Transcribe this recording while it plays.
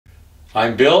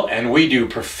I'm Bill, and we do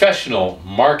professional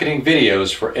marketing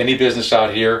videos for any business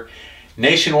out here,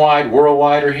 nationwide,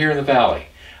 worldwide, or here in the Valley.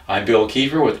 I'm Bill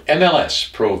Kiefer with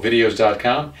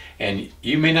MLSProVideos.com, and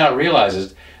you may not realize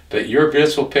it, but your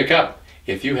business will pick up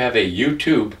if you have a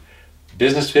YouTube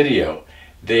business video.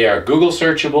 They are Google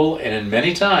searchable, and in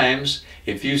many times,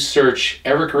 if you search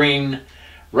Evergreen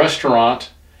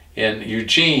Restaurant in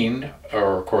Eugene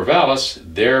or Corvallis,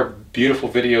 their beautiful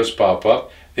videos pop up.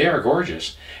 They are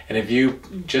gorgeous. And if you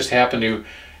just happen to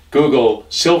Google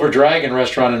Silver Dragon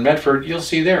Restaurant in Medford, you'll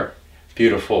see their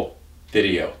beautiful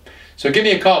video. So give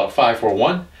me a call at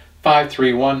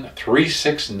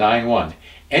 541-531-3691.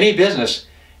 Any business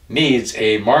needs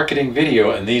a marketing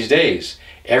video in these days.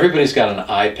 Everybody's got an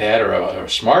iPad or a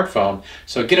smartphone,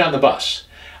 so get on the bus.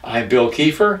 I'm Bill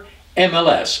Kiefer,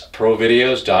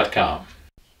 MLSProVideos.com.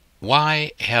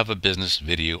 Why have a business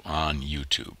video on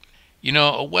YouTube? You know,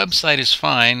 a website is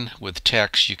fine with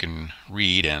text you can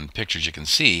read and pictures you can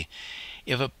see.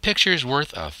 If a picture is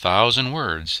worth 1,000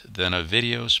 words, then a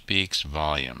video speaks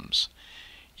volumes.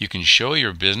 You can show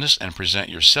your business and present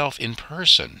yourself in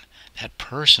person, that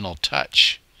personal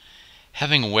touch.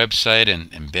 Having a website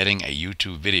and embedding a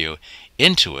YouTube video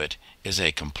into it is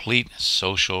a complete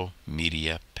social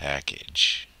media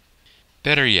package.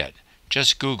 Better yet,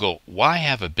 just Google "Why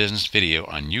have a business video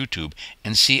on YouTube"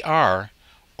 and see our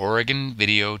Oregon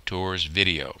Video Tours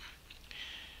video.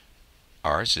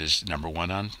 Ours is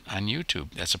 #1 on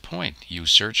YouTube. That's a point. You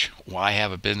search "Why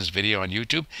have a business video on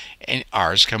YouTube" and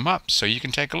ours come up. So you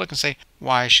can take a look and say,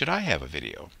 why should I have a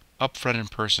video? Up front in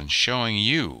person, showing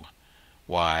you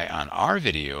why on our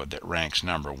video that ranks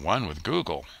 #1 with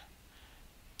Google.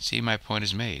 See, my point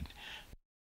is made.